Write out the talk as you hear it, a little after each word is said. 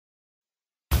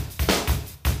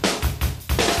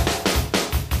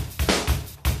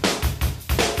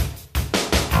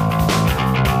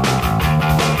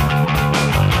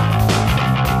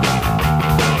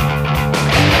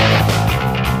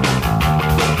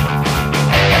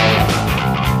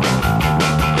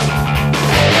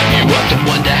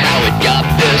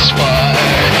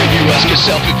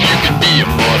yourself if you can be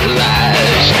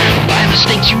immortalized by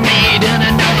mistakes you made in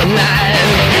another life.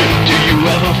 Do you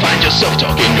ever find yourself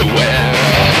talking to where?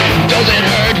 Does it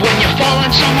hurt when you fall on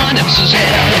someone else's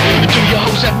head? Do your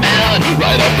hopes have melted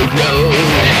right off the road?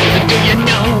 Do you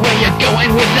know where you're going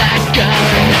with that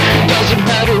gun? Doesn't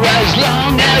matter as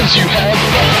long as you have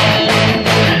fun.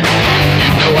 You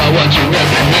know I want you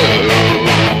every move,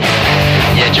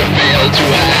 yet you fail to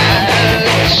act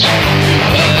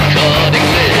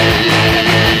accordingly.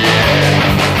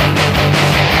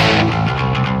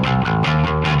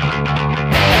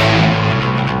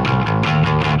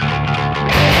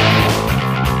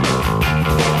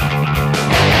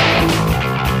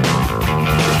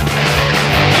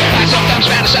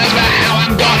 Fantasize about how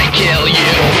I'm gonna kill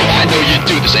you. I know you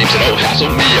do the same, so don't hassle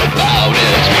me about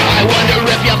it. I wonder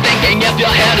if you're thinking, if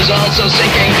your head is also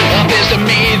sinking. Appears to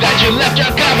me that you left your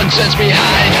common sense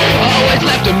behind. Always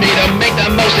left to me to make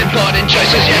the most important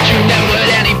choices, yet you never put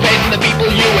any faith in the people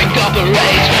you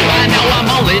incorporate. I know I'm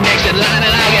only next in line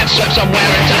and I'll get swept somewhere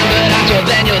in time, but until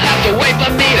then you'll have to wait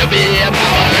for me to be in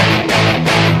power.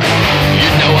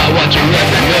 You know I want your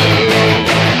every move,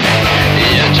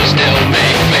 yet you still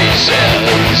make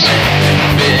faces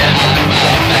behind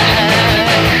my back.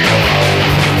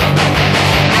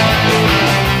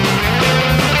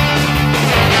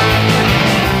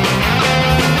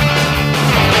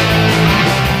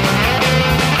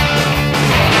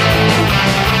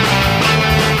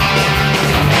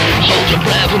 Hold your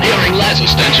breath when hearing lies, the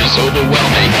stench is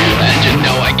overwhelming, and you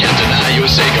know I can't deny you a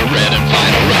cigarette and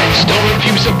final rights. Don't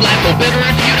refuse a blindfold bitter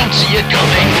if you don't see it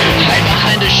coming. Hide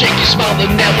behind a shaky smile that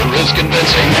never is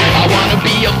convincing. I wanna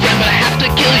be your friend, but I have to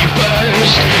kill you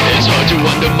first. It's hard to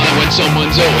undermine when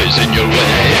someone's always in your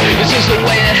way. This is the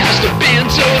way it has to be, and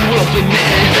so it will for me.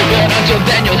 But until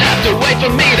then you'll have to wait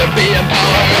for me to be in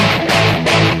power.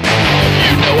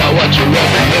 You know I watch your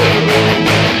every move,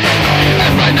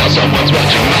 and right now someone's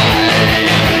watching mine.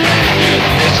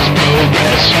 This is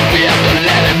progress, we have to